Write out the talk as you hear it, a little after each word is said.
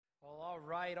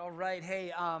All right.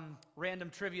 Hey, random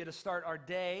trivia to start our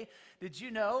day. Did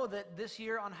you know that this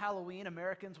year on Halloween,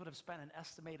 Americans would have spent an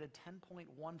estimated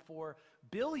 $10.14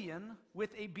 billion with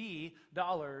a B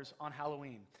dollars on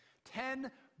Halloween? $10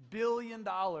 billion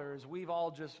we've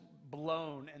all just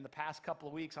blown in the past couple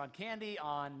of weeks on candy,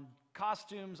 on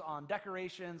costumes, on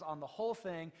decorations, on the whole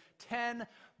thing. $10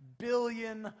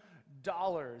 billion.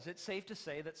 It's safe to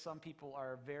say that some people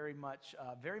are very much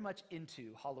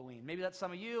into Halloween. Maybe that's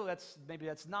some of you, maybe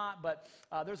that's not, but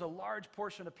there's a large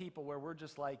portion of people where we're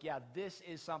just like, yeah, this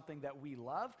is something that we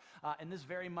love, and this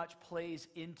very much plays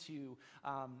into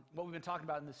what we've been talking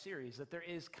about in this series, that there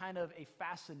is kind of a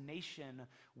fascination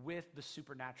with the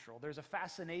supernatural. There's a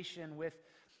fascination with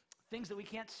things that we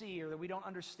can't see or that we don't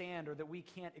understand or that we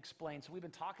can't explain. So we've been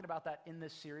talking about that in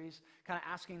this series, kind of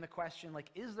asking the question, like,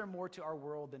 is there more to our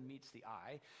world than meets the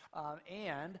eye?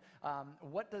 And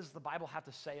what does the Bible have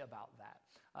to say about that?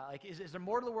 Is there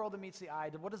more to the world than meets the eye?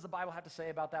 What does the Bible have to say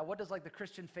about that? What does the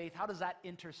Christian faith, how does that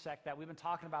intersect that? We've been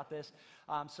talking about this.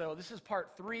 So this is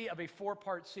part 3 of a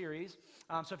 4-part series.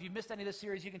 So if you've missed any of this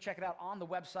series, you can check it out on the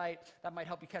website. That might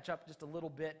help you catch up just a little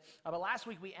bit. But last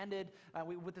week we ended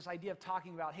with this idea of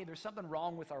talking about, hey, there's something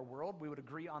wrong with our world. We would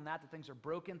agree on that things are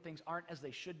broken, things aren't as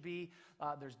they should be.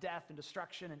 There's death and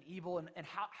destruction and evil. And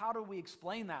how do we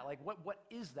explain that? What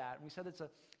is that? And we said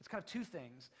it's kind of two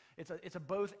things. It's a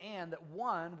both and, that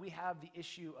one, we have the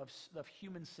issue of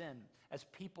human sin. As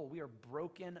people, we are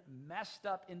broken, messed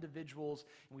up individuals,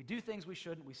 and we do things we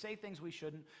shouldn't, we say things we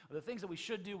shouldn't, or the things that we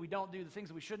should do, we don't do, the things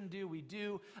that we shouldn't do, we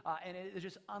do, and it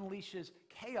just unleashes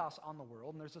chaos on the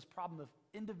world, and there's this problem of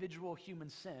individual human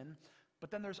sin. But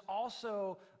then there's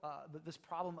also this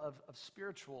problem of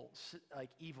spiritual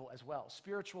evil as well,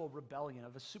 spiritual rebellion,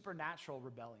 of a supernatural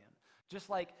rebellion. Just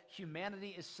like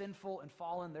humanity is sinful and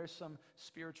fallen, there's some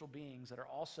spiritual beings that are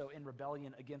also in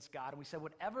rebellion against God. And we said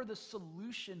whatever the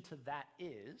solution to that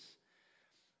is,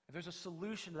 if there's a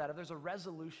solution to that, if there's a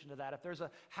resolution to that, if there's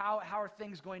how are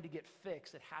things going to get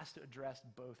fixed, it has to address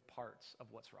both parts of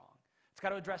what's wrong. It's got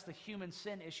to address the human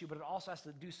sin issue, but it also has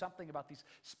to do something about these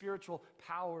spiritual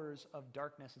powers of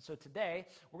darkness. And so today,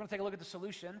 we're going to take a look at the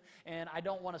solution, and I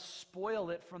don't want to spoil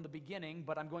it from the beginning,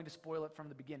 but I'm going to spoil it from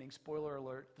the beginning. Spoiler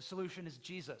alert, the solution is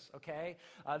Jesus, okay?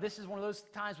 This is one of those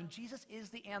times when Jesus is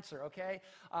the answer, okay?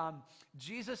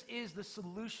 Jesus is the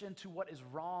solution to what is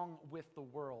wrong with the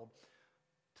world,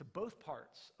 to both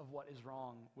parts of what is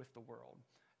wrong with the world.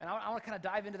 And I want to kind of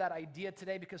dive into that idea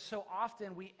today, because so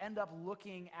often we end up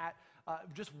looking at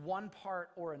just one part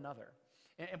or another,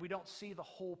 and we don't see the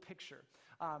whole picture.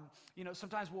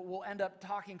 Sometimes we'll end up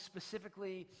talking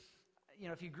specifically,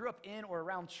 if you grew up in or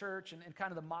around church and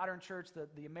kind of the modern church,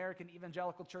 the American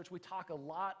evangelical church, we talk a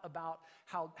lot about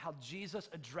how Jesus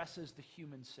addresses the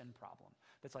human sin problem.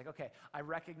 That's like, okay, I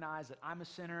recognize that I'm a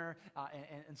sinner,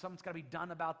 and something's got to be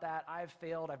done about that. I've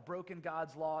failed. I've broken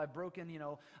God's law. I've broken,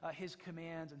 his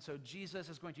commands. And so Jesus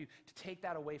is going to take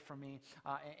that away from me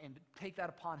and take that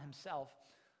upon himself.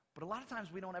 But a lot of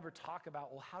times we don't ever talk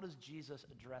about, well, how does Jesus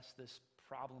address this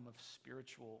problem of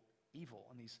spiritual evil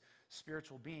and these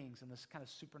spiritual beings and this kind of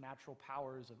supernatural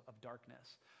powers of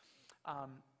darkness?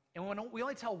 And when we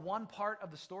only tell one part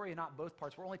of the story and not both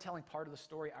parts, we're only telling part of the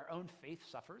story, our own faith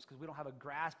suffers because we don't have a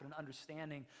grasp and an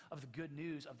understanding of the good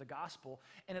news of the gospel.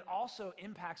 And it also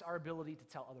impacts our ability to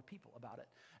tell other people about it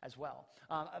as well.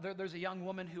 There's a young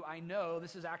woman who I know,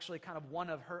 this is actually kind of one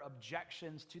of her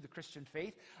objections to the Christian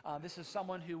faith. This is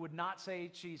someone who would not say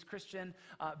she's Christian,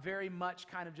 very much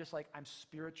kind of just like, I'm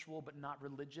spiritual but not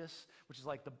religious, which is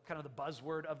like the kind of the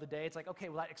buzzword of the day. It's like, okay,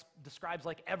 well, that describes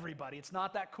like everybody. It's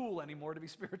not that cool anymore to be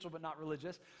spiritual but not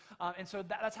religious. And so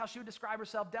that's how she would describe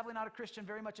herself. Definitely not a Christian,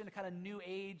 very much into kind of new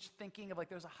age thinking of like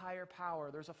there's a higher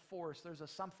power, there's a force, there's a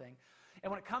something. And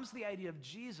when it comes to the idea of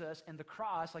Jesus and the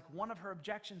cross, like one of her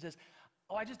objections is,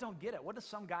 oh, I just don't get it. What does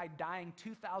some guy dying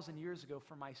 2,000 years ago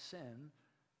for my sin,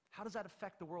 how does that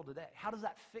affect the world today? How does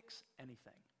that fix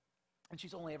anything? And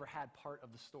she's only ever had part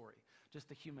of the story, just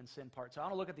the human sin part. So I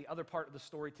want to look at the other part of the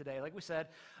story today. Like we said,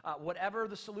 whatever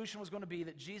the solution was going to be,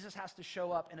 that Jesus has to show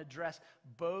up and address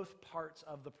both parts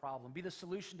of the problem, be the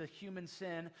solution to human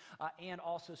sin and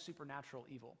also supernatural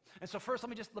evil. And so first, let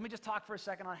me just talk for a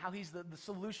second on how he's the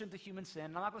solution to human sin.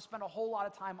 And I'm not going to spend a whole lot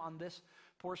of time on this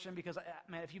portion because,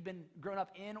 man, if you've been grown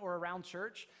up in or around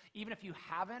church, even if you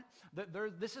haven't,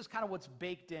 this is kind of what's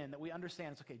baked in, that we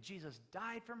understand. It's okay, Jesus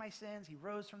died for my sins. He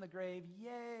rose from the grave. saved,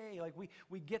 yay. Like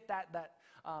we get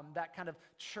that kind of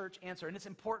church answer, and it's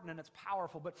important and it's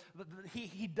powerful, but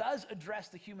he does address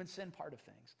the human sin part of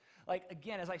things. Like,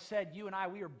 again, as I said, you and I,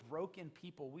 we are broken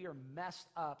people. We are messed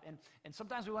up, and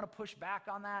sometimes we want to push back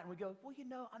on that, and we go, well,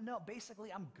 no,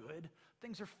 basically I'm good.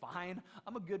 Things are fine.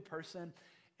 I'm a good person.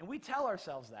 And we tell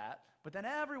ourselves that, but then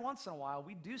every once in a while,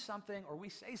 we do something or we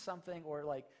say something, or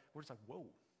like, we're just like, whoa,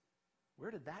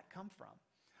 where did that come from?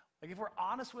 Like, if we're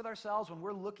honest with ourselves, when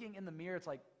we're looking in the mirror, it's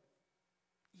like,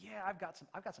 yeah, I've got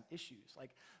some issues.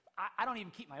 Like, I don't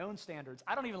even keep my own standards.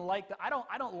 I don't even like I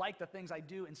don't like the things I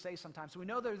do and say sometimes. So we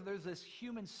know there's this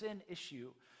human sin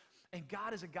issue. And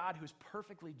God is a God who is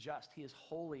perfectly just. He is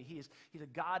holy. He's a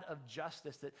God of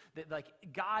justice. That like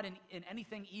God and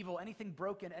anything evil, anything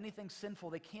broken, anything sinful,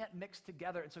 they can't mix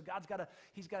together. And so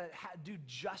He's got to do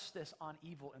justice on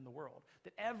evil in the world.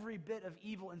 That every bit of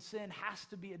evil and sin has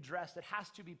to be addressed. It has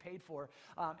to be paid for.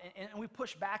 And we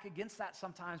push back against that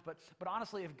sometimes. But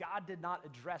honestly, if God did not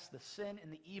address the sin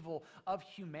and the evil of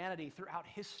humanity throughout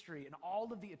history and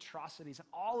all of the atrocities and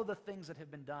all of the things that have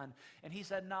been done, and He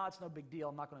said, no, it's no big deal.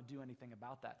 I'm not going to do anything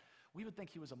about that, we would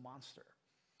think He was a monster.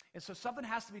 And so something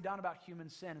has to be done about human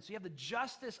sin. And so you have the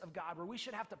justice of God, where we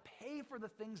should have to pay for the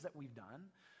things that we've done,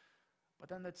 but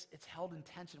then it's held in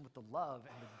tension with the love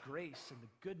and the grace and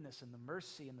the goodness and the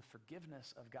mercy and the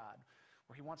forgiveness of God,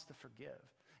 where He wants to forgive.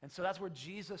 And so that's where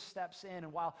Jesus steps in.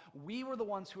 And while we were the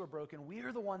ones who are broken, we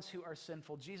are the ones who are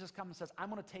sinful, Jesus comes and says, I'm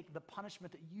going to take the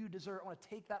punishment that you deserve. I want to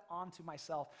take that onto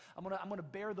myself. I'm going to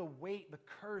bear the weight, the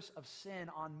curse of sin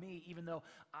on me, even though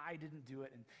I didn't do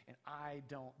it and I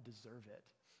don't deserve it.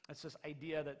 It's this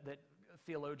idea that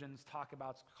theologians talk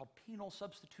about. It's called penal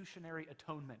substitutionary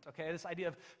atonement, okay? This idea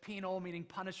of penal meaning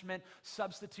punishment,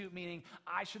 substitute meaning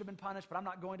I should have been punished, but I'm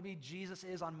not going to be. Jesus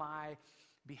is on my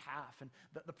behalf. And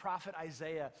the prophet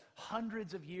Isaiah,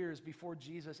 hundreds of years before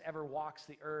Jesus ever walks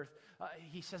the earth,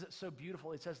 he says it so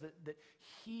beautiful. It says that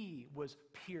He was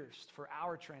pierced for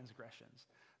our transgressions,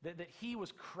 that He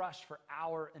was crushed for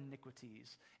our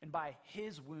iniquities, and by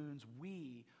His wounds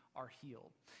we are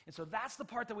healed. And so that's the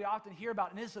part that we often hear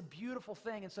about, and it's a beautiful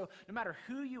thing. And so no matter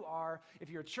who you are, if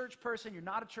you're a church person, you're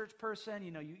not a church person,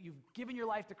 you've given your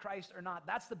life to Christ or not,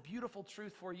 that's the beautiful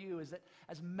truth for you, is that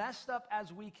as messed up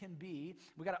as we can be,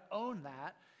 we got to own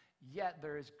that, yet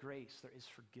there is grace, there is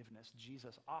forgiveness.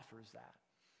 Jesus offers that.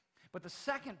 But the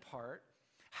second part,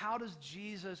 how does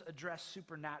Jesus address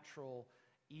supernatural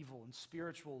evil and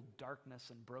spiritual darkness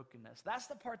and brokenness? That's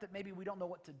the part that maybe we don't know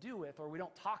what to do with, or we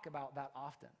don't talk about that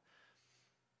often.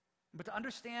 But to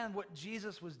understand what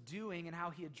Jesus was doing and how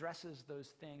He addresses those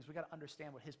things, we got to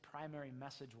understand what His primary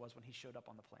message was when He showed up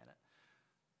on the planet.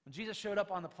 When Jesus showed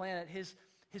up on the planet, his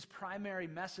primary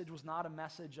message was not a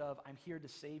message of, I'm here to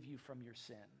save you from your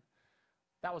sin.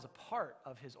 That was a part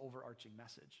of His overarching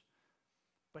message.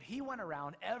 But He went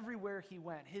around everywhere He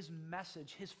went. His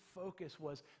message, His focus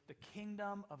was, the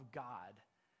kingdom of God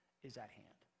is at hand.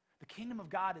 The kingdom of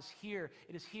God is here.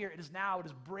 It is here. It is now. It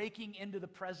is breaking into the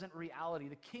present reality.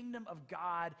 The kingdom of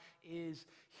God is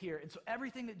here. And so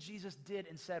everything that Jesus did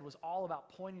and said was all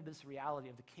about pointing to this reality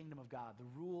of the kingdom of God, the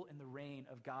rule and the reign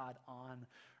of God on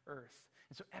earth.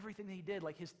 And so everything that He did,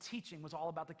 like His teaching, was all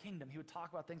about the kingdom. He would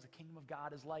talk about things, the kingdom of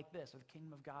God is like this, or the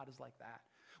kingdom of God is like that.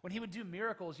 When He would do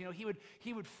miracles,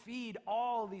 he would feed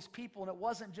all these people, and it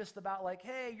wasn't just about like,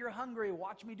 hey, you're hungry,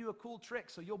 watch me do a cool trick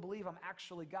so you'll believe I'm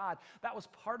actually God. That was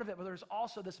part of it, but there's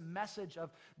also this message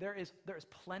of there is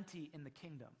plenty in the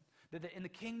kingdom. That in the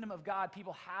kingdom of God,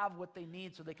 people have what they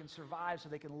need so they can survive, so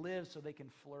they can live, so they can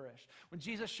flourish. When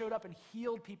Jesus showed up and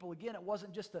healed people, again, it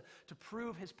wasn't just to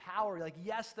prove His power. Like,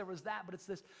 yes, there was that, but it's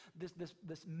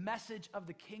this message of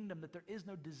the kingdom, that there is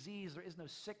no disease, there is no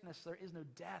sickness, there is no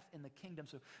death in the kingdom.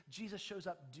 So Jesus shows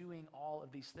up doing all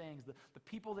of these things. The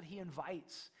people that He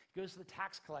invites, He goes to the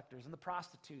tax collectors and the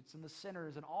prostitutes and the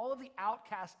sinners and all of the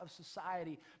outcasts of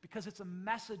society, because it's a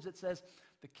message that says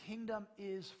the kingdom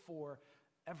is for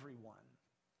everyone.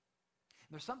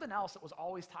 And there's something else that was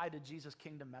always tied to Jesus'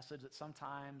 kingdom message that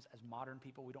sometimes, as modern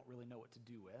people, we don't really know what to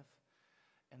do with.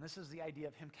 And this is the idea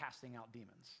of Him casting out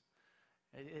demons.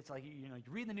 It's like, you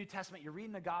read the New Testament, you're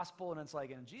reading the gospel, and it's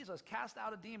like, and Jesus cast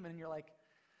out a demon, and you're like,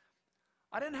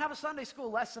 I didn't have a Sunday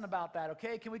school lesson about that,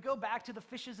 okay? Can we go back to the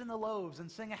fishes and the loaves and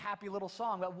sing a happy little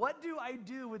song? But what do I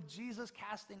do with Jesus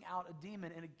casting out a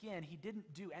demon? And again, He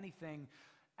didn't do anything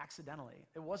accidentally.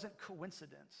 It wasn't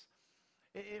coincidence.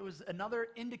 It was another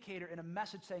indicator and a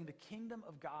message saying the kingdom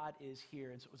of God is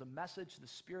here. And so it was a message to the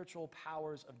spiritual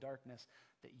powers of darkness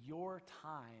that your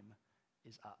time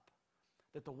is up.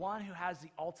 That the one who has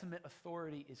the ultimate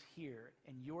authority is here,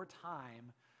 and your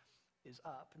time is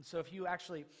up. And so if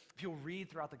you'll read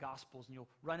throughout the Gospels and you'll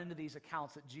run into these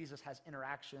accounts that Jesus has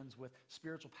interactions with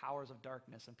spiritual powers of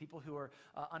darkness and people who are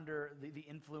under the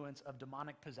influence of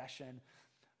demonic possession,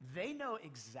 they know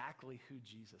exactly who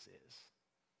Jesus is.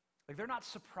 Like, they're not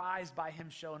surprised by him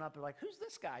showing up. They're like, who's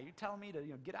this guy? You're telling me to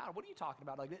get out? What are you talking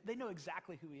about? Like, they know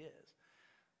exactly who he is.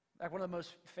 Like, one of the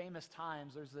most famous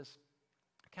times, there's this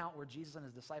account where Jesus and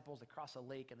his disciples, they cross a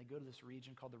lake and they go to this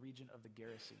region called the region of the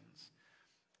Gerasenes.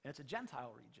 And it's a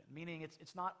Gentile region, meaning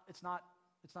it's not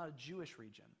a Jewish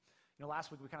region.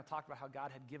 Last week we kind of talked about how God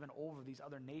had given over these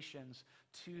other nations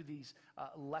to these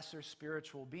lesser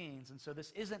spiritual beings, and so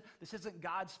this isn't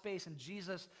God's space. And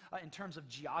Jesus, in terms of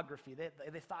geography,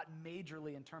 they thought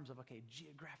majorly in terms of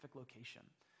geographic location.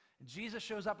 And Jesus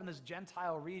shows up in this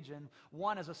Gentile region,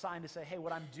 one as a sign to say, hey,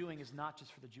 what I'm doing is not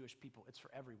just for the Jewish people; it's for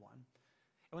everyone.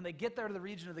 And when they get there to the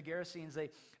region of the Gerasenes,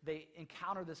 they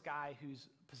encounter this guy who's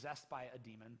possessed by a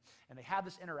demon, and they have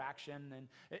this interaction, and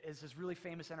it's this really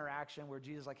famous interaction where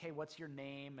Jesus is like, hey, what's your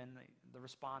name? And the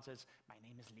response is, my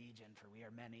name is Legion, for we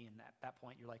are many. And at that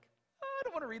point, you're like, I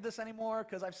don't want to read this anymore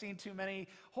because I've seen too many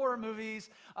horror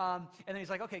movies. And then he's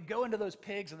like, okay, go into those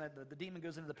pigs. And the demon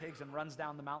goes into the pigs and runs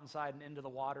down the mountainside and into the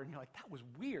water. And you're like, that was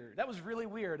weird. That was really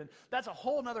weird. And that's a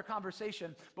whole nother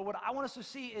conversation. But what I want us to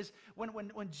see is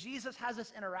when Jesus has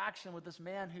this interaction with this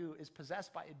man who is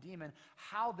possessed by a demon,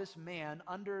 how this man,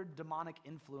 under demonic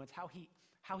influence, how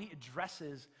he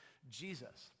addresses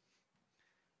Jesus.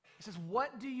 He says,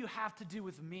 what do you have to do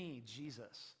with me,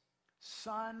 Jesus,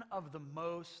 Son of the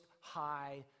Most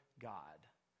High God?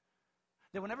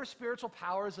 That whenever spiritual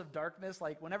powers of darkness,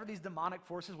 like whenever these demonic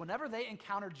forces, whenever they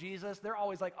encounter Jesus, they're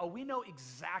always like, oh, we know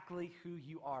exactly who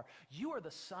you are. You are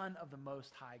the Son of the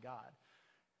Most High God.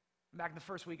 Back in the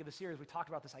first week of the series, we talked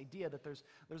about this idea that there's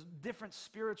different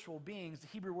spiritual beings. The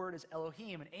Hebrew word is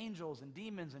Elohim, and angels, and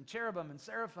demons, and cherubim, and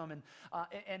seraphim,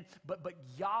 but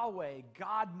Yahweh,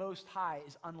 God Most High,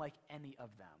 is unlike any of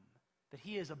them. That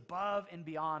he is above and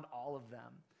beyond all of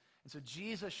them. And so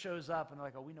Jesus shows up, and they're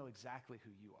like, oh, we know exactly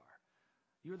who you are.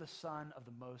 You're the Son of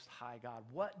the Most High God.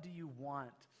 What do you want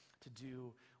to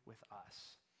do with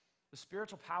us? The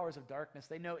spiritual powers of darkness,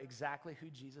 they know exactly who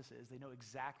Jesus is. They know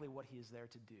exactly what he is there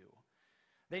to do.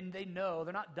 They know,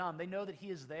 they're not dumb. They know that he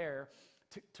is there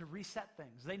to reset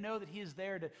things. They know that he is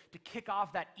there to kick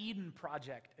off that Eden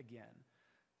project again.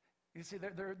 You see,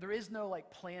 there is no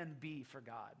plan B for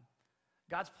God.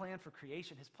 God's plan for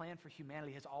creation, his plan for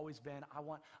humanity has always been, I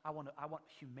want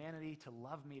humanity to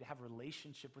love me, to have a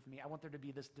relationship with me. I want there to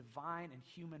be this divine and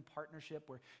human partnership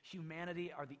where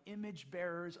humanity are the image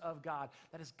bearers of God.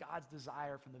 That is God's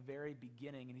desire from the very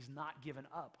beginning, and he's not given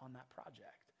up on that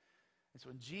project. And so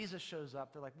when Jesus shows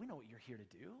up, they're like, we know what you're here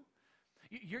to do.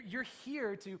 You're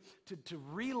here to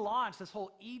relaunch this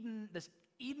whole Eden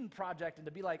project, and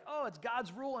to be like, oh, it's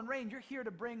God's rule and reign. You're here to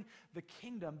bring the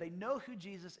kingdom. They know who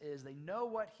Jesus is. They know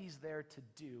what he's there to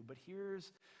do. But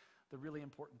here's the really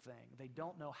important thing. They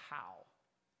don't know how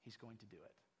he's going to do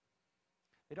it.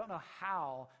 They don't know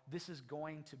how this is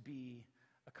going to be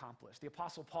accomplished. The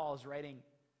Apostle Paul is writing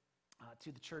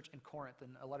to the church in Corinth in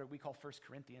a letter we call 1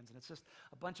 Corinthians, and it's just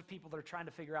a bunch of people that are trying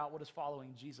to figure out what does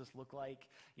following Jesus look like.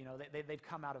 They've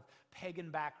come out of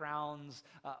pagan backgrounds,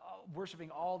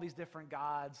 worshiping all these different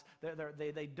gods.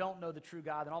 They don't know the true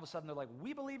God, and all of a sudden they're like,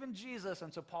 we believe in Jesus.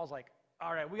 And so Paul's like,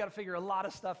 all right, we got to figure a lot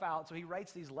of stuff out. So he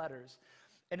writes these letters,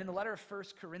 and in the letter of 1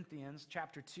 Corinthians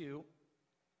chapter 2,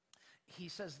 he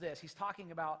says this. He's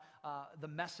talking about the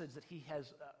message that he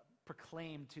has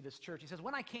proclaimed to this church. He says,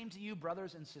 when I came to you,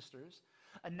 brothers and sisters,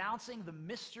 announcing the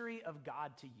mystery of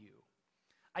God to you,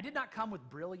 I did not come with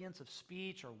brilliance of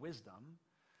speech or wisdom.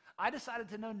 I decided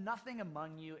to know nothing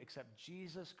among you except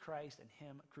Jesus Christ and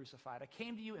him crucified. I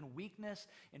came to you in weakness,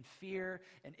 in fear,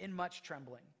 and in much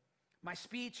trembling. My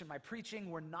speech and my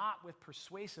preaching were not with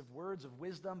persuasive words of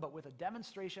wisdom, but with a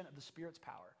demonstration of the Spirit's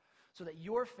power, so that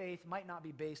your faith might not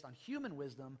be based on human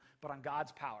wisdom, but on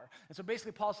God's power. And so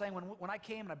basically Paul's saying, when I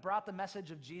came and I brought the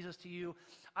message of Jesus to you,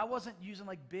 I wasn't using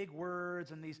big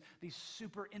words and these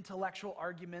super intellectual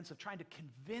arguments of trying to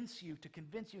convince you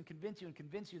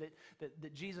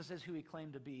that Jesus is who he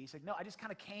claimed to be. He's like, no, I just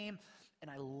kind of came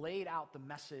and I laid out the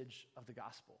message of the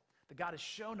gospel. That God has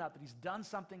shown up, that he's done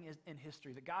something in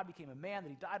history, that God became a man, that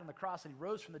he died on the cross, that he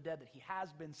rose from the dead, that he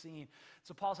has been seen.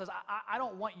 So Paul says, I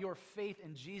don't want your faith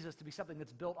in Jesus to be something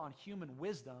that's built on human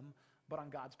wisdom, but on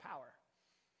God's power.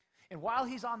 And while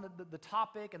he's on the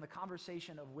topic and the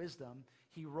conversation of wisdom,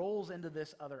 he rolls into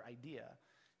this other idea.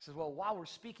 He says, well, while we're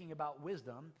speaking about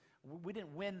wisdom, we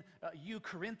didn't win you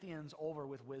Corinthians over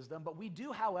with wisdom, but we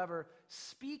do, however,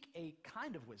 speak a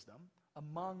kind of wisdom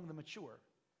among the mature.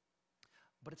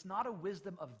 But it's not a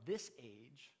wisdom of this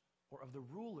age or of the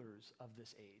rulers of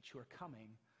this age who are coming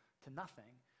to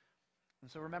nothing. And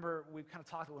so remember, we've kind of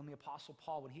talked about when the Apostle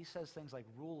Paul, when he says things like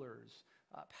rulers,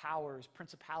 powers,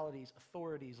 principalities,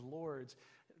 authorities, lords,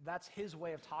 that's his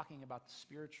way of talking about the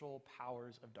spiritual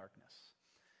powers of darkness.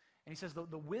 And he says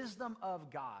the wisdom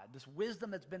of God, this wisdom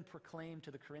that's been proclaimed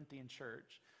to the Corinthian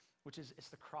church, which is it's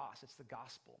the cross, it's the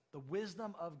gospel. The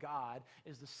wisdom of God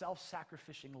is the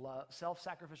self-sacrificial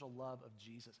love of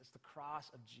Jesus. It's the cross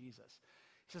of Jesus.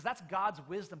 He says that's God's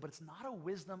wisdom, but it's not a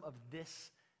wisdom of this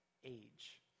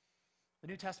age. The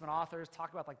New Testament authors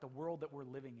talk about like the world that we're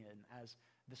living in as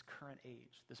this current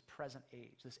age, this present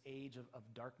age, this age of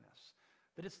darkness.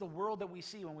 That it's the world that we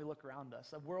see when we look around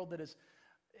us, a world that is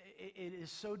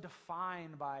so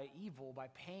defined by evil, by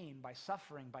pain, by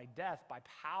suffering, by death, by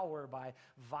power, by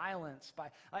violence.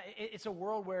 It's a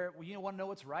world where you want to know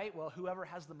what's right? Well, whoever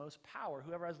has the most power,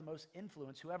 whoever has the most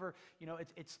influence, whoever,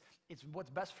 it's what's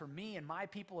best for me and my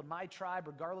people and my tribe,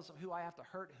 regardless of who I have to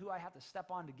hurt, who I have to step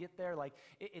on to get there. Like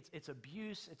it's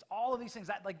abuse. It's all of these things.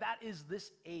 That is this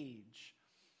age.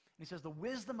 And he says the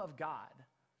wisdom of God.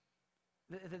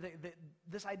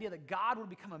 This idea that God would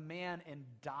become a man and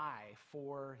die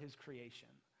for his creation.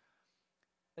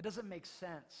 It doesn't make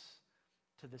sense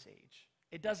to this age.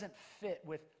 It doesn't fit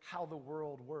with how the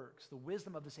world works, the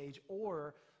wisdom of this age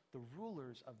or the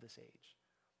rulers of this age.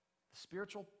 The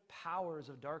spiritual powers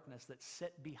of darkness that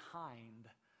sit behind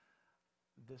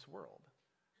this world.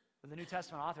 The New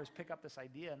Testament authors pick up this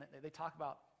idea and they talk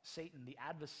about Satan, the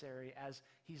adversary, as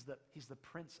he's the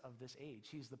prince of this age.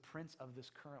 He's the prince of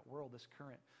this current world, this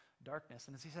current darkness.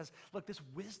 And as he says, look, this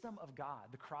wisdom of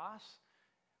God, the cross,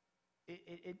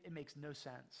 it makes no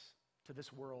sense to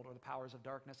this world or the powers of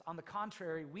darkness. On the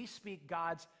contrary, we speak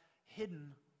God's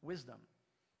hidden wisdom.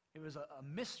 It was a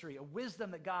mystery, a wisdom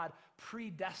that God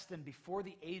predestined before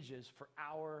the ages for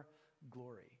our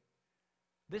glory.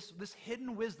 This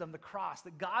hidden wisdom, the cross,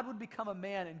 that God would become a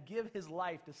man and give his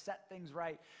life to set things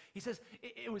right. He says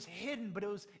it was hidden, but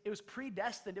it was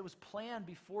predestined. It was planned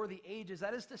before the ages.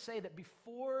 That is to say that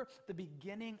before the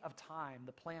beginning of time,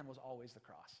 the plan was always the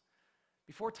cross.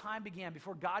 Before time began,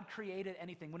 before God created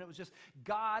anything, when it was just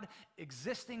God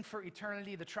existing for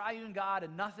eternity, the triune God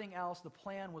and nothing else, the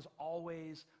plan was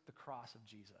always the cross of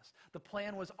Jesus. The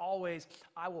plan was always,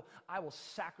 I will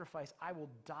sacrifice, I will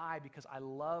die because I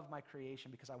love my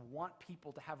creation, because I want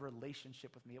people to have a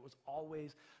relationship with me. It was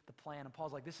always the plan. And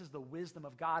Paul's like, this is the wisdom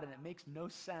of God, and it makes no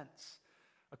sense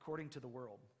according to the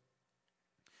world.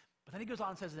 But then he goes on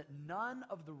and says that none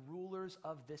of the rulers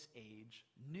of this age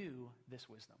knew this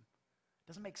wisdom. It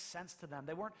doesn't make sense to them.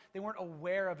 They weren't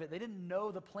aware of it. They didn't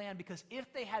know the plan, because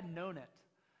if they had known it,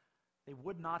 they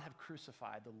would not have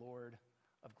crucified the Lord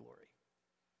of glory.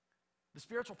 The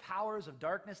spiritual powers of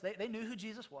darkness, they knew who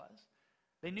Jesus was.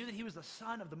 They knew that he was the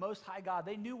Son of the Most High God.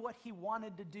 They knew what he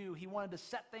wanted to do. He wanted to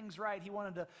set things right. He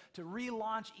wanted to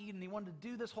relaunch Eden. He wanted to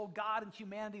do this whole God and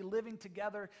humanity living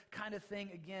together kind of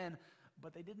thing again.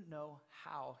 But they didn't know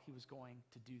how he was going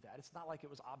to do that. It's not like it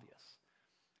was obvious.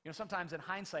 Sometimes in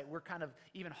hindsight, we're kind of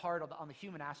even hard on the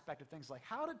human aspect of things, like,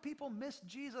 how did people miss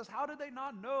Jesus? How did they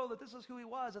not know that this is who he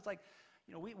was? It's like,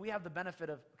 we have the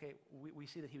benefit of, okay, we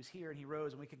see that he was here and he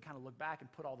rose, and we can kind of look back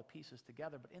and put all the pieces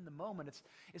together. But in the moment,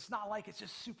 it's not like it's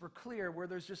just super clear where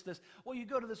there's just this, well, you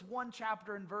go to this one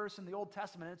chapter and verse in the Old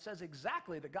Testament, and it says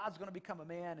exactly that God's going to become a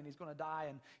man and he's going to die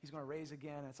and he's going to raise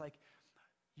again. And it's like,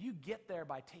 you get there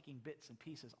by taking bits and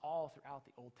pieces all throughout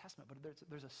the Old Testament, but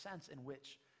there's a sense in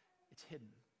which it's hidden.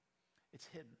 It's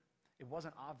hidden. It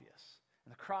wasn't obvious.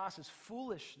 And the cross is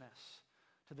foolishness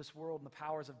to this world and the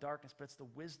powers of darkness, but it's the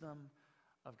wisdom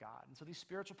of God. And so these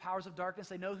spiritual powers of darkness,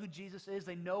 they know who Jesus is,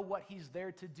 they know what he's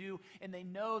there to do, and they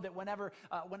know that whenever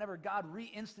God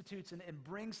reinstitutes and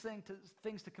brings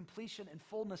things to completion and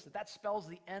fullness, that spells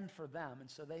the end for them.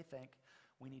 And so they think,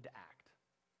 we need to act.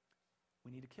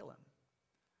 We need to kill him.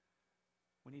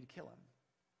 We need to kill him.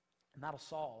 And that'll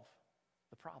solve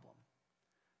the problem.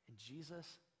 And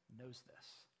Jesus knows this.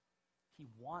 He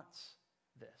wants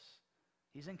this.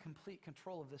 He's in complete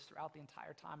control of this throughout the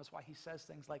entire time. That's why he says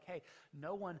things like, hey,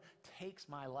 no one takes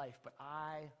my life, but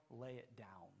I lay it down.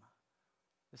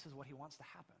 This is what he wants to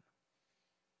happen.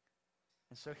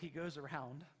 And so he goes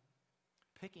around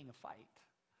picking a fight.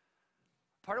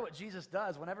 Part of what Jesus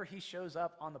does whenever he shows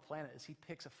up on the planet is he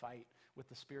picks a fight with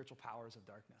the spiritual powers of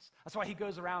darkness. That's why he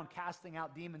goes around casting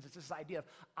out demons. It's this idea of,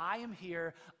 I am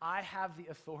here, I have the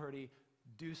authority,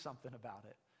 do something about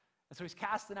it. And so he's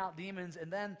casting out demons. And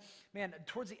then, man,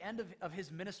 towards the end of his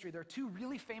ministry, there are two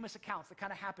really famous accounts that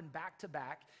kind of happen back to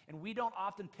back. And we don't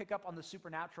often pick up on the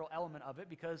supernatural element of it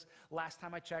because last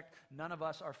time I checked, none of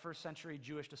us are first century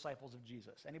Jewish disciples of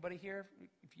Jesus. Anybody here?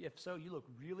 If so, you look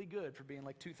really good for being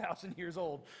like 2,000 years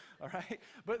old, all right?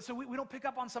 But so we don't pick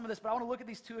up on some of this, but I want to look at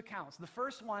these two accounts. The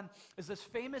first one is this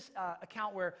famous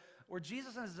account where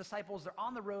Jesus and his disciples, they're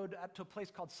on the road to a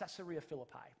place called Caesarea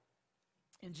Philippi.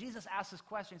 And Jesus asks this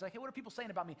question. He's like, hey, what are people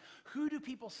saying about me? Who do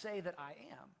people say that I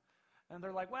am? And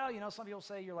they're like, well, some people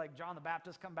say you're like John the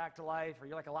Baptist come back to life, or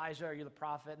you're like Elijah, or you're the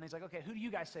prophet. And he's like, okay, who do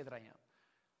you guys say that I am?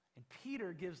 And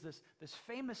Peter gives this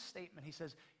famous statement. He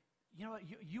says, you know what?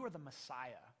 You are the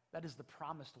Messiah. That is the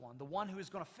promised one, the one who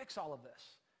is going to fix all of this.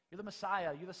 You're the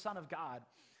Messiah. You're the Son of God.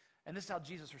 And this is how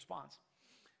Jesus responds.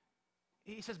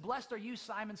 He says, blessed are you,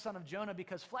 Simon, son of Jonah,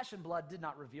 because flesh and blood did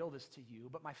not reveal this to you,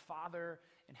 but my Father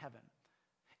in heaven.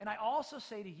 And I also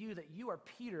say to you that you are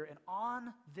Peter, and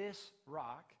on this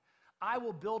rock I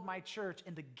will build my church,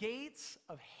 and the gates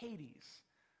of Hades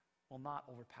will not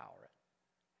overpower it.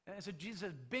 And so Jesus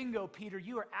says, bingo, Peter,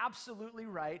 you are absolutely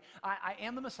right. I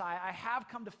am the Messiah. I have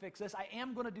come to fix this. I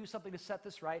am going to do something to set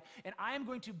this right, and I am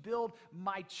going to build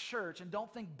my church. And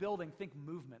don't think building, think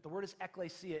movement. The word is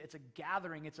ekklesia. It's a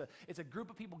gathering. It's a group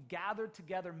of people gathered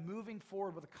together, moving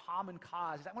forward with a common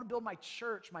cause. I want to build my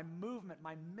church, my movement,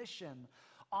 my mission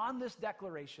on this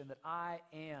declaration that I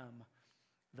am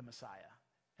the Messiah,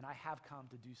 and I have come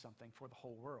to do something for the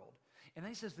whole world. And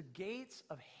then he says, the gates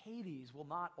of Hades will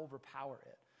not overpower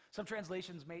it. Some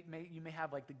translations you may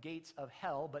have like the gates of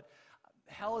hell, but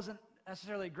hell isn't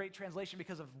necessarily a great translation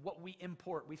because of what we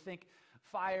import. We think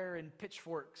fire and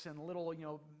pitchforks and little,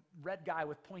 red guy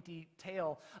with pointy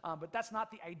tail, but that's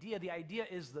not the idea. The idea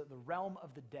is the realm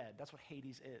of the dead. That's what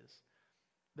Hades is.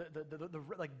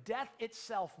 Like death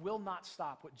itself will not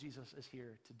stop what Jesus is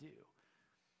here to do.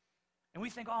 And we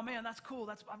think, oh man, that's cool.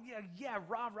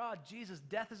 Rah, Jesus.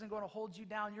 Death isn't going to hold you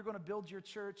down. You're going to build your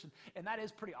church. And that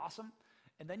is pretty awesome.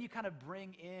 And then you kind of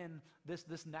bring in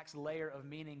this next layer of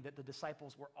meaning that the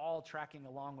disciples were all tracking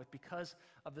along with because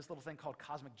of this little thing called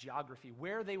cosmic geography,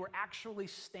 where they were actually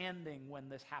standing when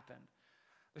this happened.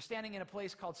 They're standing in a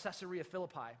place called Caesarea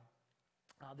Philippi.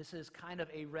 This is kind of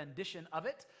a rendition of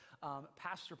it.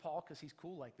 Pastor Paul, because he's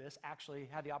cool like this, actually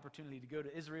had the opportunity to go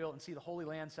to Israel and see the Holy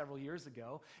Land several years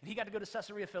ago. And he got to go to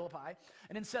Caesarea Philippi.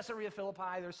 And in Caesarea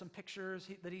Philippi, there's some pictures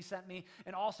that he sent me.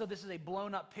 And also, this is a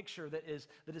blown-up picture that is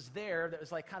there that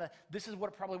is like kind of, this is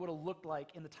what it probably would have looked like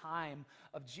in the time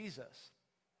of Jesus.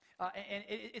 And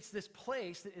it's this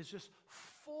place that is just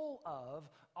full of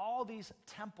all these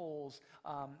temples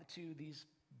to these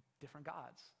different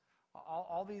gods.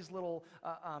 All these little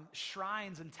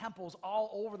shrines and temples all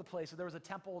over the place. So there was a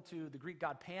temple to the Greek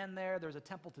god Pan there. There was a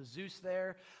temple to Zeus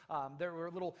there. There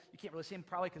were little, you can't really see them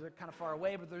probably because they're kind of far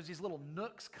away, but there's these little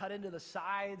nooks cut into the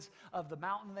sides of the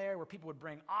mountain there where people would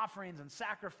bring offerings and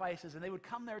sacrifices, and they would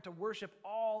come there to worship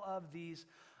all of these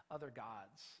other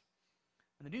gods.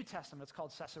 In the New Testament, it's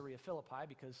called Caesarea Philippi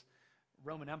because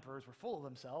Roman emperors were full of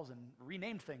themselves and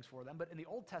renamed things for them. But in the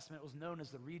Old Testament, it was known as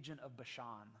the region of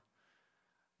Bashan,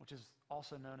 which is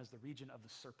also known as the region of the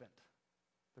serpent,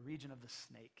 the region of the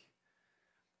snake.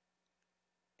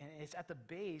 And it's at the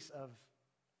base of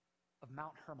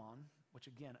Mount Hermon, which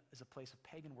again is a place of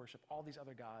pagan worship, all these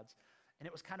other gods. And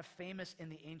it was kind of famous in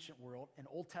the ancient world, in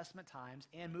Old Testament times,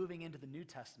 and moving into the New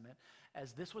Testament,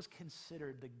 as this was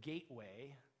considered the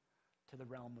gateway to the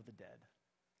realm of the dead.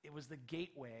 It was the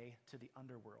gateway to the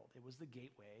underworld. It was the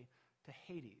gateway to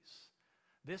Hades.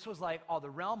 This was like, the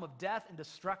realm of death and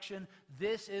destruction.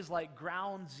 This is like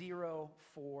ground zero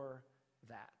for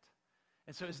that.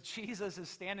 And so as Jesus is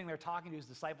standing there talking to his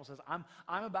disciples, says,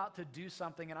 I'm about to do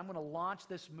something, and I'm going to launch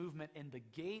this movement in the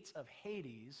gates of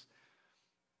Hades.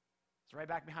 It's right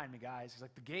back behind me, guys. He's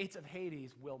like, the gates of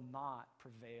Hades will not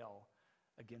prevail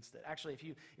against it. Actually, if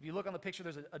you look on the picture,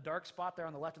 there's a dark spot there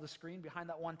on the left of the screen behind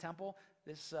that one temple.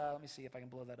 This, let me see if I can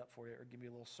blow that up for you or give you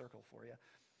a little circle for you.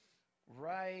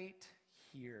 Right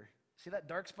here. See that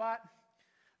dark spot?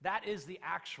 That is the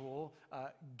actual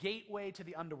gateway to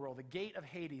the underworld, the gate of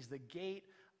Hades, the gate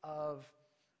of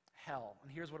hell.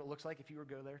 And here's what it looks like if you were to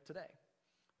go there today.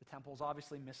 The temple's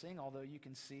obviously missing, although you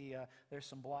can see there's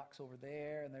some blocks over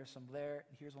there, and there's some there.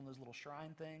 And here's one of those little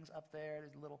shrine things up there.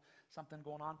 There's a little something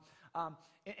going on.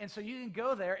 And so you can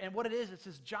go there, and what it is, it's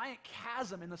this giant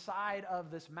chasm in the side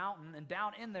of this mountain, and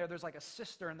down in there, there's like a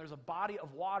cistern, there's a body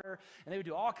of water, and they would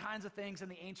do all kinds of things in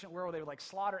the ancient world. They would like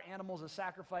slaughter animals as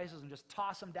sacrifices and just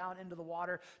toss them down into the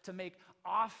water to make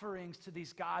offerings to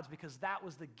these gods, because that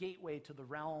was the gateway to the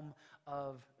realm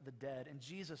of the dead. And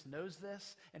Jesus knows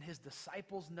this, and his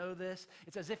disciples know this.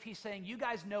 It's as if he's saying, you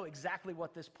guys know exactly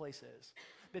what this place is,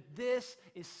 that this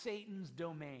is Satan's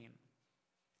domain.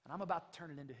 And I'm about to turn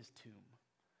it into his tomb.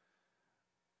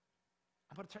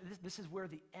 This is where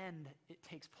the end, it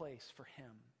takes place for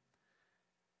him.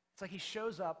 It's like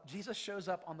Jesus shows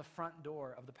up on the front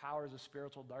door of the powers of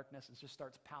spiritual darkness and just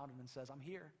starts pounding and says, I'm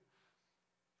here.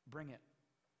 Bring it.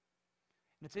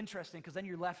 And it's interesting because then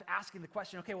you're left asking the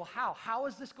question, okay, well, how? How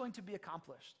is this going to be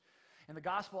accomplished? And the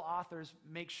gospel authors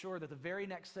make sure that the very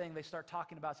next thing they start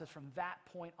talking about says from that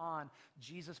point on,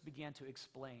 Jesus began to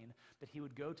explain that he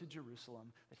would go to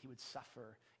Jerusalem, that he would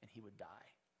suffer, and he would die.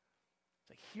 It's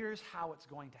like, here's how it's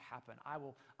going to happen.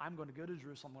 I'm going to go to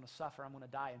Jerusalem, I'm going to suffer, I'm going to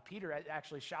die. And Peter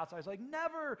actually shouts, I was like,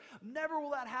 never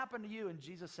will that happen to you. And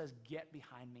Jesus says, get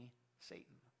behind me,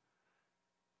 Satan.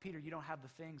 Peter, you don't have the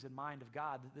things in mind of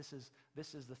God. This is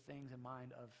the things in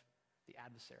mind of the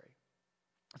adversary.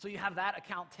 So you have that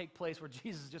account take place where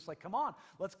Jesus is just like, come on,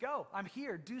 let's go. I'm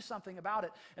here. Do something about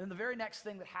it. And then the very next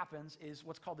thing that happens is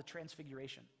what's called the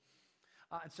transfiguration.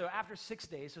 And so after 6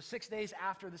 days, so 6 days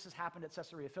after this has happened at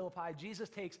Caesarea Philippi, Jesus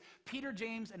takes Peter,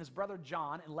 James, and his brother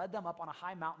John and led them up on a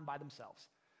high mountain by themselves.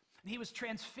 And he was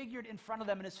transfigured in front of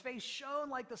them, and his face shone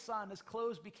like the sun. His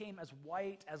clothes became as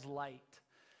white as light.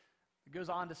 It goes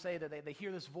on to say that they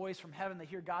hear this voice from heaven. They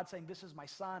hear God saying, this is my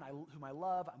son, whom I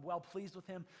love. I'm well pleased with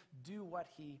him. Do what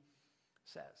he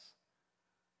says.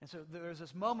 And so there's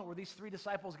this moment where these three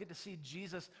disciples get to see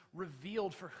Jesus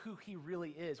revealed for who he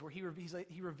really is, where he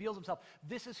reveals himself.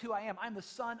 This is who I am. I'm the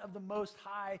Son of the Most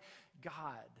High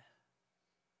God.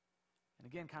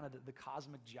 And again, kind of the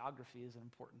cosmic geography is an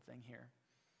important thing here.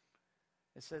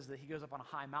 It says that he goes up on a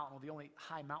high mountain. Well, the only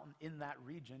high mountain in that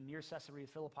region near Caesarea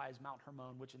Philippi is Mount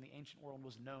Hermon, which in the ancient world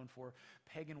was known for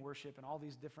pagan worship and all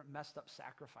these different messed up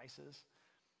sacrifices.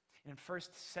 In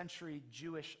first century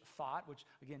Jewish thought, which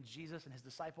again, Jesus and his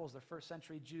disciples, they're first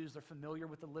century Jews, they're familiar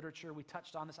with the literature. We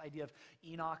touched on this idea of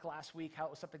Enoch last week, how it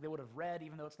was something they would have read,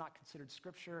 even though it's not considered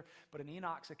scripture. But in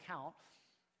Enoch's account,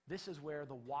 this is where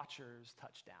the Watchers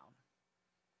touch down.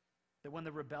 That when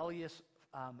the rebellious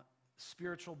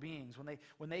spiritual beings,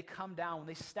 when they come down, when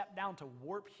they step down to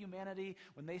warp humanity,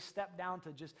 when they step down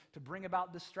to bring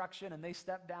about destruction, and they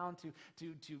step down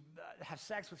to have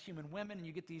sex with human women, and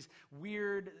you get these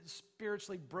weird,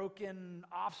 spiritually broken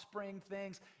offspring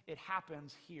things, it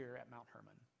happens here at Mount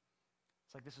Hermon.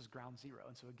 It's like this is ground zero.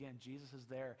 And so again, Jesus is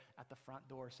there at the front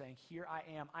door saying, here I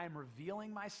am. I am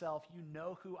revealing myself. You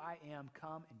know who I am.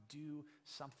 Come and do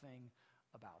something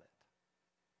about it.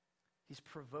 He's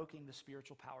provoking the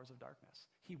spiritual powers of darkness.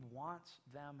 He wants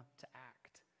them to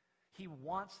act. He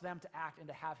wants them to act and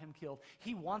to have him killed.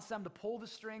 He wants them to pull the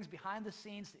strings behind the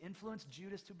scenes to influence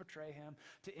Judas to betray him,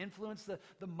 to influence the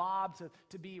mob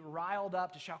to be riled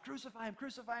up, to shout, crucify him,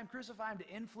 crucify him, crucify him, to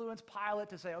influence Pilate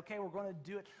to say, okay, we're going to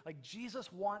do it. Like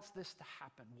Jesus wants this to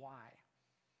happen. Why?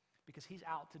 Because he's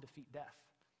out to defeat death.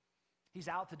 He's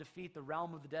out to defeat the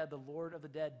realm of the dead, the Lord of the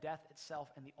dead, death itself,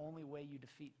 and the only way you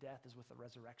defeat death is with a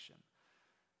resurrection.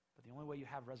 But the only way you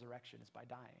have resurrection is by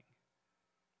dying.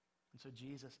 And so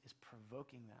Jesus is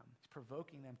provoking them. He's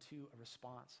provoking them to a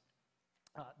response.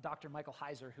 Dr. Michael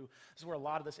Heiser, this is where a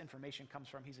lot of this information comes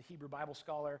from. He's a Hebrew Bible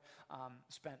scholar,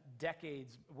 spent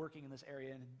decades working in this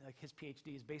area, and like his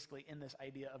PhD is basically in this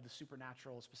idea of the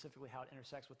supernatural, specifically how it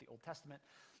intersects with the Old Testament.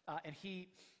 And he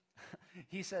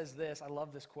says this, I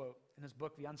love this quote in his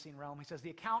book, The Unseen Realm. He says, the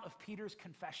account of Peter's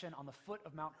confession on the foot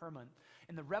of Mount Hermon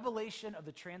and the revelation of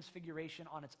the transfiguration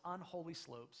on its unholy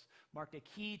slopes marked a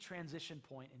key transition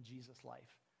point in Jesus' life.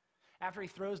 After he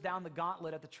throws down the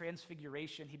gauntlet at the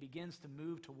transfiguration, he begins to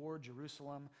move toward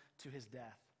Jerusalem to his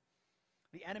death.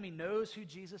 The enemy knows who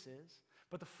Jesus is,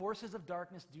 but the forces of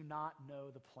darkness do not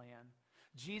know the plan.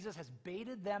 Jesus has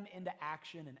baited them into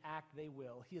action, and act they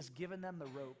will. He has given them the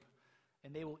rope,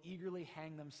 and they will eagerly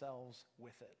hang themselves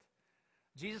with it.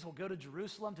 Jesus will go to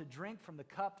Jerusalem to drink from the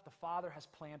cup the Father has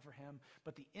planned for him,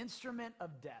 but the instrument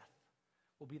of death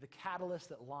will be the catalyst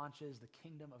that launches the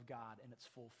kingdom of God in its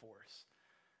full force.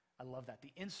 I love that.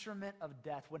 The instrument of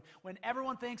death. When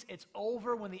everyone thinks it's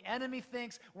over, when the enemy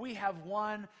thinks we have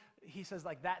won, he says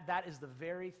like that is the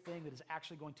very thing that is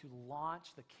actually going to launch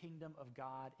the kingdom of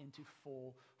God into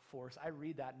full force. I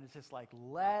read that and it's just like,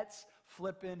 let's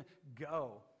flippin'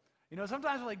 go. You know,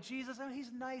 sometimes we're like, Jesus, oh,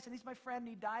 he's nice, and he's my friend, and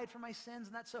he died for my sins,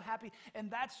 and that's so happy.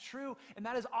 And that's true, and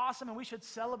that is awesome, and we should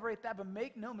celebrate that. But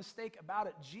make no mistake about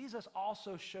it, Jesus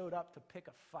also showed up to pick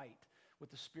a fight with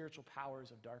the spiritual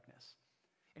powers of darkness.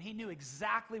 And he knew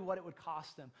exactly what it would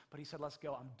cost him, but he said, let's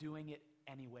go. I'm doing it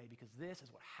anyway, because this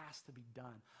is what has to be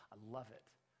done. I love it.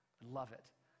 I love it.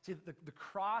 See, the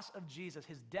cross of Jesus,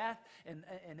 his death and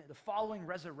the following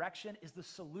resurrection is the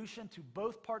solution to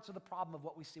both parts of the problem of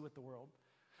what we see with the world.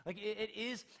 Like it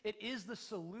is the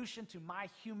solution to my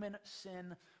human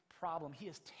sin problem. He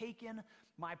has taken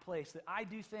my place. That I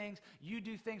do things, you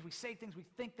do things, we say things, we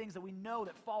think things that we know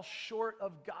that fall short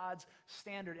of God's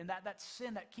standard. And that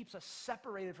sin that keeps us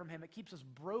separated from him, it keeps us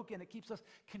broken, it keeps us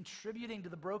contributing to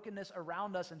the brokenness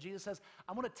around us. And Jesus says,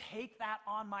 I'm going to take that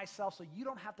on myself so you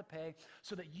don't have to pay,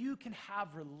 so that you can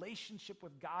have relationship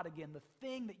with God again, the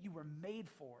thing that you were made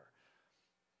for.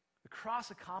 The cross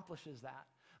accomplishes that.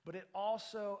 But it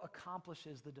also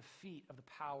accomplishes the defeat of the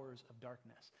powers of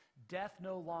darkness. Death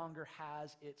no longer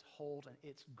has its hold and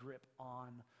its grip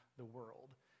on the world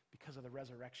because of the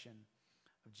resurrection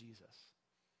of Jesus.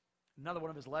 Another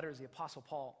one of his letters, the Apostle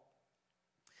Paul,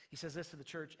 he says this to the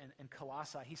church in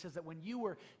Colossae. He says that when you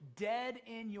were dead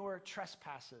in your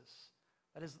trespasses,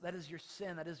 that is your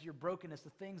sin, that is your brokenness,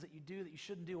 the things that you do that you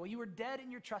shouldn't do. Well, you were dead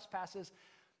in your trespasses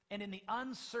and in the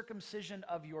uncircumcision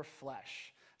of your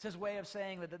flesh. It's his way of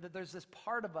saying that there's this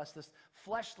part of us, this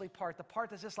fleshly part, the part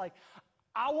that's just like,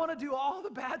 I want to do all the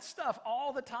bad stuff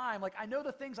all the time. Like, I know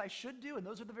the things I should do, and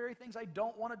those are the very things I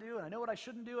don't want to do, and I know what I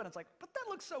shouldn't do, and it's like, but that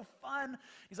looks so fun.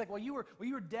 He's like, well, you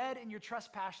were dead in your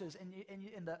trespasses and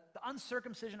in the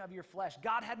uncircumcision of your flesh.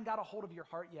 God hadn't got a hold of your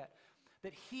heart yet.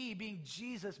 That he, being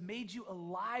Jesus, made you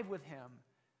alive with him,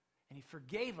 and he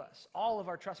forgave us all of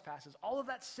our trespasses, all of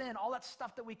that sin, all that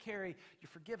stuff that we carry, you're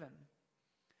forgiven.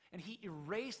 And he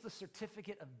erased the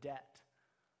certificate of debt.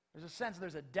 There's a sense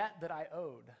there's a debt that I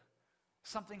owed.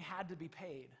 Something had to be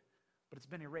paid, but it's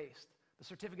been erased. The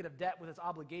certificate of debt with its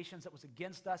obligations that was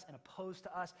against us and opposed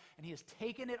to us, and he has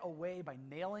taken it away by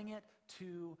nailing it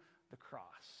to the cross.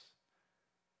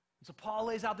 And so Paul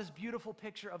lays out this beautiful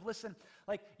picture of, listen,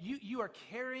 like you are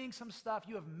carrying some stuff,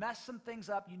 you have messed some things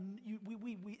up,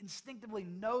 we instinctively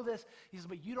know this. He says,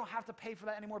 but you don't have to pay for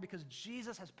that anymore because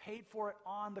Jesus has paid for it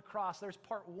on the cross. There's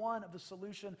part one of the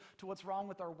solution to what's wrong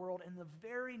with our world. And the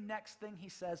very next thing he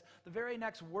says, the very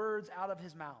next words out of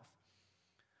his mouth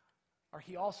are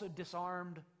he also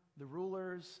disarmed the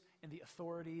rulers and the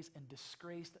authorities and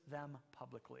disgraced them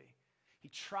publicly. He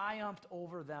triumphed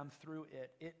over them through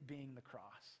it being the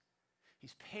cross.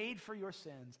 He's paid for your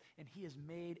sins, and he has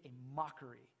made a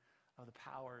mockery of the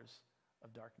powers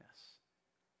of darkness.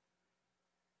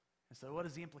 And so what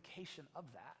is the implication of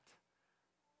that?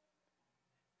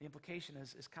 The implication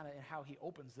is kind of in how he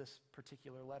opens this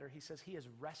particular letter. He says he has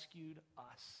rescued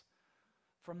us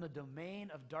from the domain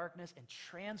of darkness and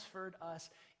transferred us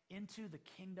into the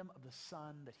kingdom of the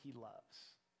Son that he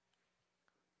loves.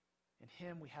 In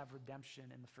him we have redemption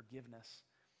and the forgiveness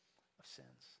of sins.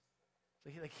 So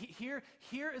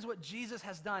here is what Jesus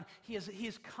has done. He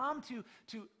has come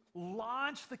to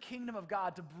launch the kingdom of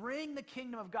God, to bring the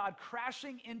kingdom of God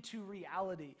crashing into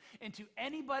reality, and to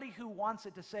anybody who wants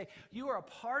it to say, you are a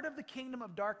part of the kingdom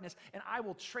of darkness, and I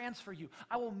will transfer you.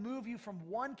 I will move you from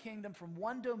one kingdom, from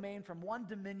one domain, from one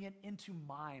dominion into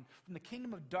mine, from the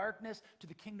kingdom of darkness to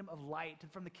the kingdom of light,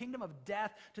 from the kingdom of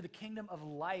death to the kingdom of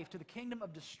life, to the kingdom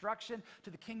of destruction to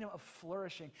the kingdom of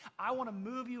flourishing. I want to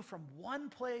move you from one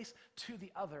place to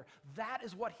the other. That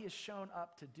is what he has shown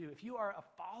up to do. If you are a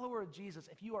follower of Jesus,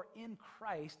 if you are in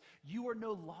Christ, you are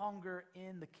no longer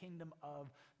in the kingdom of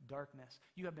darkness.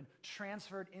 You have been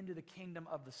transferred into the kingdom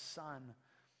of the Son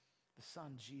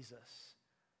Jesus.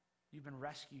 You've been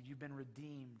rescued, you've been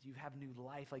redeemed, you have new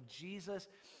life. Like Jesus,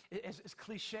 as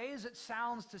cliche as it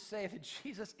sounds to say that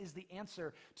Jesus is the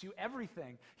answer to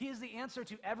everything. He is the answer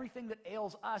to everything that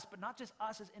ails us, but not just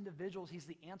us as individuals, he's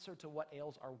the answer to what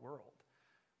ails our world.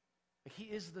 He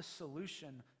is the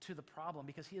solution to the problem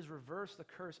because he has reversed the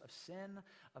curse of sin,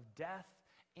 of death,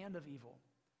 and of evil.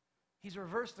 He's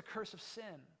reversed the curse of sin,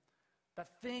 that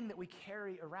thing that we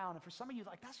carry around. And for some of you,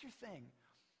 like, that's your thing.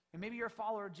 And maybe you're a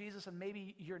follower of Jesus and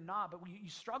maybe you're not, but you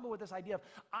struggle with this idea of,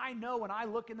 I know when I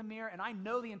look in the mirror and I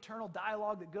know the internal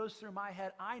dialogue that goes through my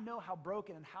head, I know how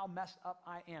broken and how messed up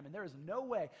I am. And there is no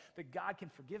way that God can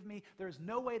forgive me. There is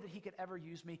no way that he could ever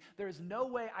use me. There is no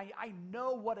way, I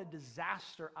know what a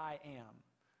disaster I am.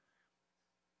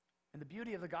 And the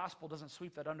beauty of the gospel doesn't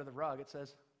sweep that under the rug. It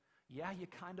says, yeah, you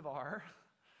kind of are,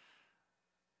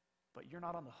 but you're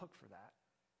not on the hook for that.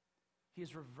 He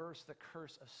has reversed the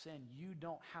curse of sin. You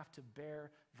don't have to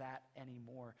bear that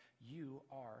anymore. You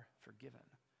are forgiven.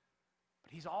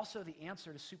 But he's also the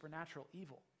answer to supernatural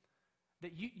evil.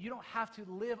 That you don't have to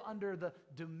live under the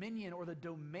dominion or the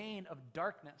domain of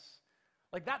darkness.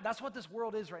 Like that's what this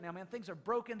world is right now, man. Things are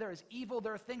broken. There is evil.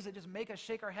 There are things that just make us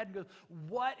shake our head and go,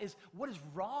 what is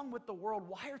wrong with the world?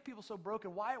 Why are people so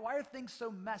broken? Why are things so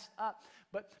messed up?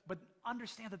 But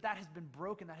understand that has been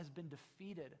broken, that has been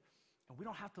defeated. And we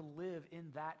don't have to live in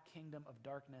that kingdom of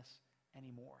darkness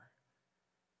anymore.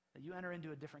 That you enter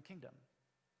into a different kingdom.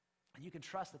 And you can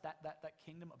trust that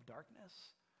kingdom of darkness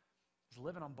is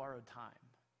living on borrowed time.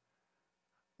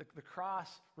 The cross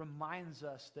reminds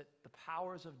us that the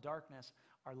powers of darkness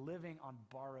are living on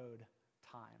borrowed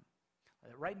time.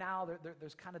 Right now,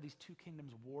 there's kind of these two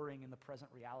kingdoms warring in the present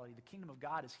reality. The kingdom of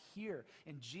God is here.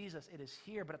 In Jesus, it is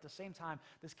here. But at the same time,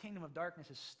 this kingdom of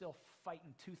darkness is still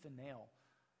fighting tooth and nail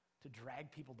to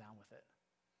drag people down with it.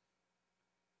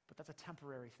 But that's a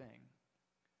temporary thing.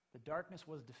 The darkness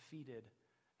was defeated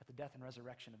at the death and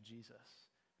resurrection of Jesus.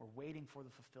 We're waiting for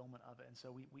the fulfillment of it. And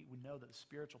so we know that the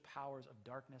spiritual powers of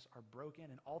darkness are broken.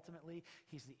 And ultimately,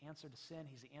 he's the answer to sin.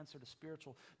 He's the answer to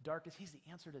spiritual darkness. He's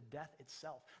the answer to death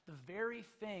itself. The very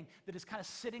thing that is kind of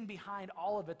sitting behind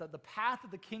all of it, the path that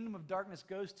the kingdom of darkness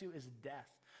goes to is death.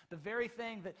 The very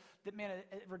thing that, man,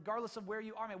 regardless of where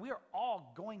you are, man, we are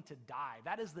all going to die.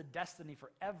 That is the destiny for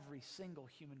every single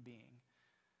human being.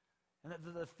 And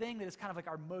the thing that is kind of like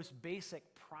our most basic,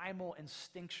 primal,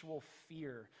 instinctual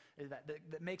fear is that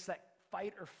makes that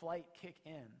fight or flight kick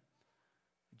in.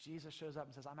 Jesus shows up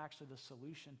and says, I'm actually the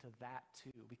solution to that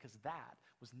too, because that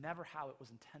was never how it was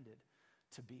intended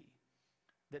to be.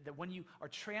 That when you are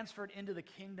transferred into the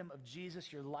kingdom of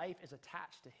Jesus, your life is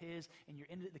attached to his, and you're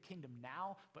into the kingdom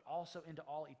now, but also into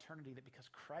all eternity, that because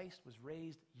Christ was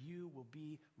raised, you will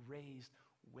be raised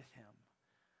with him.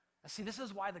 See, this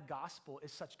is why the gospel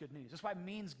is such good news. That's why it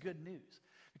means good news,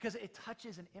 because it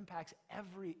touches and impacts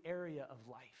every area of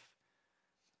life.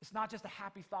 It's not just a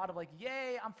happy thought of like,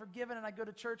 yay, I'm forgiven and I go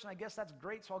to church and I guess that's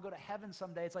great, so I'll go to heaven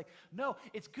someday. It's like, no,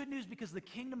 it's good news because the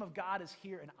kingdom of God is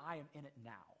here and I am in it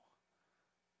now.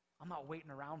 I'm not waiting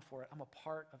around for it. I'm a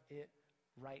part of it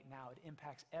right now. It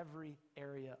impacts every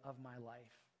area of my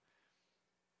life.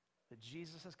 That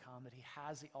Jesus has come, that he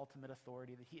has the ultimate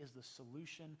authority, that he is the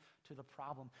solution to the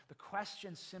problem. The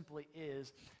question simply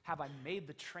is, have I made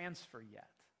the transfer yet?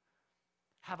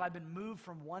 Have I been moved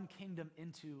from one kingdom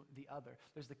into the other?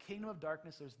 There's the kingdom of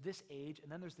darkness, there's this age,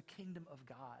 and then there's the kingdom of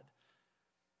God.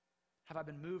 Have I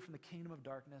been moved from the kingdom of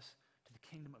darkness to the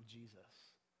kingdom of Jesus?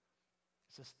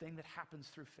 It's this thing that happens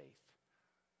through faith.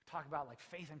 Talk about like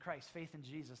faith in Christ, faith in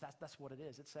Jesus. That's what it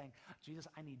is. It's saying, Jesus,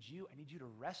 I need you. I need you to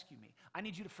rescue me. I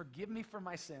need you to forgive me for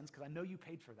my sins because I know you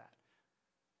paid for that.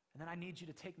 And then I need you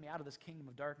to take me out of this kingdom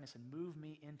of darkness and move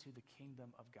me into the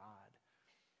kingdom of God.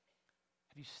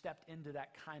 Have you stepped into that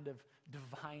kind of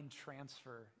divine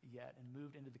transfer yet and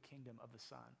moved into the kingdom of the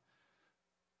Son?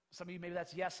 Some of you, maybe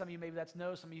that's yes. Some of you, maybe that's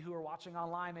no. Some of you who are watching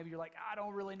online, maybe you're like, I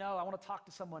don't really know. I want to talk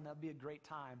to someone. That'd be a great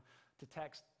time to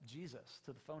text Jesus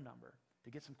to the phone number to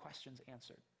get some questions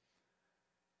answered.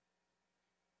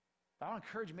 But I want to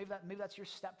encourage you, maybe that's your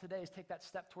step today, is take that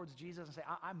step towards Jesus and say,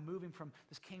 I'm moving from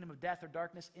this kingdom of death or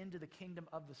darkness into the kingdom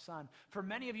of the Son. For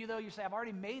many of you, though, you say, I've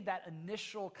already made that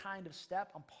initial kind of step.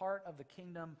 I'm part of the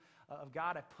kingdom of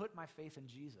God. I put my faith in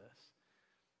Jesus.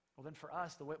 Well, then for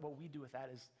us, what we do with that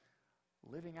is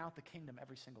living out the kingdom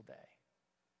every single day.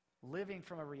 Living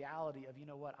from a reality of, you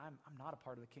know what, I'm not a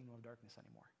part of the kingdom of darkness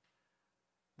anymore.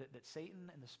 That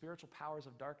Satan and the spiritual powers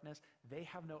of darkness, they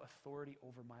have no authority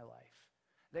over my life.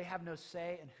 They have no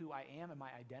say in who I am and my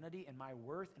identity and my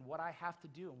worth and what I have to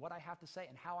do and what I have to say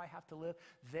and how I have to live.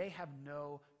 They have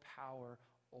no power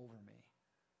over me.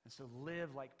 And so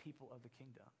live like people of the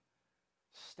kingdom.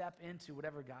 Step into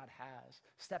whatever God has.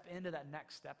 Step into that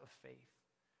next step of faith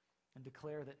and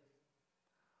declare that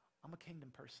I'm a kingdom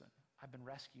person. I've been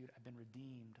rescued. I've been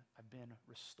redeemed. I've been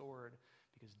restored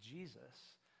because Jesus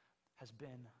has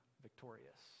been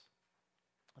victorious.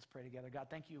 Let's pray together. God,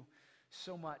 thank you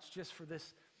so much just for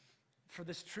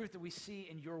this truth that we see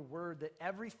in your word, that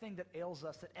everything that ails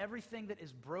us, that everything that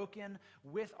is broken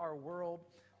with our world,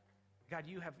 God,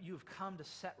 you have come to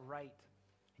set right.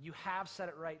 And you have set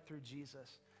it right through Jesus.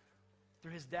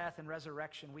 Through his death and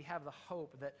resurrection, we have the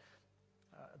hope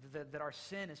that our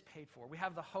sin is paid for. We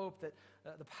have the hope that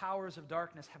the powers of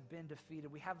darkness have been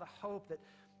defeated. We have the hope that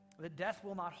death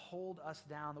will not hold us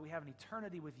down, that we have an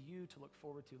eternity with you to look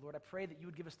forward to. Lord, I pray that you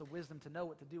would give us the wisdom to know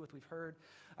what to do with what we've heard.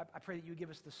 I pray that you would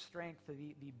give us the strength,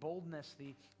 the boldness,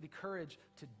 the courage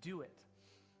to do it.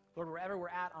 Lord, wherever we're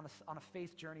at on a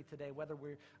faith journey today, whether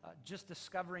we're just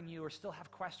discovering you or still have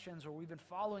questions or we've been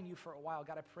following you for a while,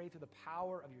 God, I pray through the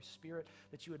power of your Spirit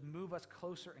that you would move us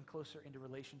closer and closer into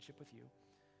relationship with you.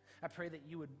 I pray that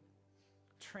you would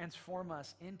transform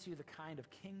us into the kind of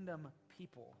kingdom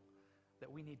people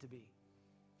that we need to be,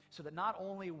 so that not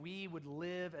only we would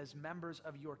live as members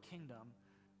of your kingdom,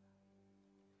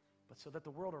 but so that the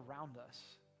world around us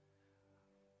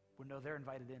would know they're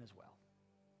invited in as well.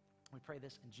 We pray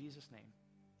this in Jesus' name.